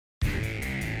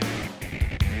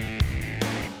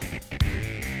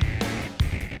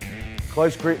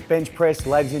Close grip bench press,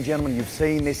 ladies and gentlemen, you've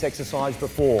seen this exercise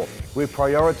before. We're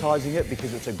prioritizing it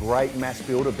because it's a great mass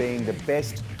builder, being the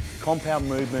best compound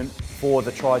movement for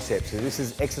the triceps. So this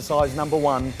is exercise number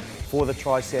 1 for the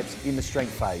triceps in the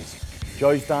strength phase.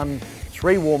 Joe's done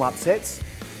 3 warm-up sets,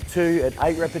 2 at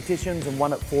 8 repetitions and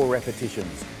 1 at 4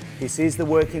 repetitions. This is the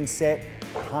working set,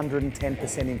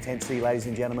 110% intensity, ladies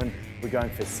and gentlemen. We're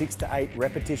going for 6 to 8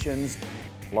 repetitions,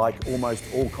 like almost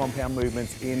all compound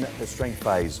movements in the strength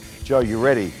phase. Joe, you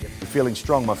ready? You're feeling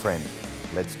strong, my friend?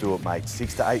 Let's do it, mate.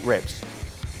 6 to 8 reps.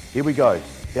 Here we go.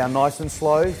 Down nice and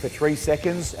slow for 3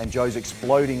 seconds, and Joe's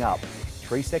exploding up.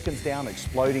 3 seconds down,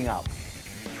 exploding up.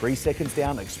 3 seconds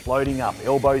down, exploding up.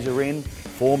 Elbows are in,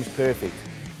 form's perfect.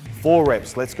 4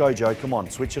 reps, let's go, Joe. Come on,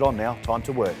 switch it on now. Time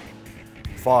to work.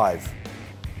 5.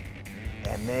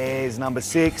 And there's number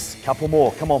 6. Couple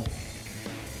more, come on.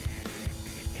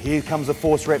 Here comes the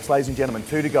forced reps, ladies and gentlemen.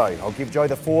 2 to go. I'll give Joe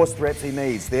the forced reps he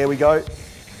needs. There we go.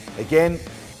 Again,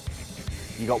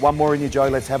 you got 1 more in you, Joe.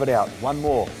 Let's have it out. 1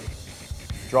 more.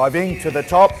 Driving to the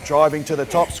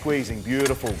top, squeezing.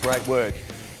 Beautiful, great work.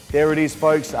 There it is,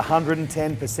 folks,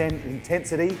 110%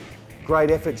 intensity. Great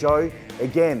effort, Joe.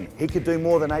 Again, he could do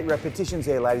more than 8 repetitions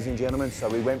there, ladies and gentlemen, so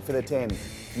we went for the 10.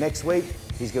 Next week,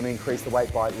 he's going to increase the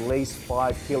weight by at least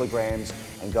 5 kilograms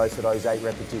and go for those 8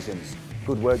 repetitions.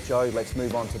 Good work, Joe. Let's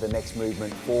move on to the next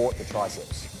movement for the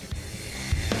triceps.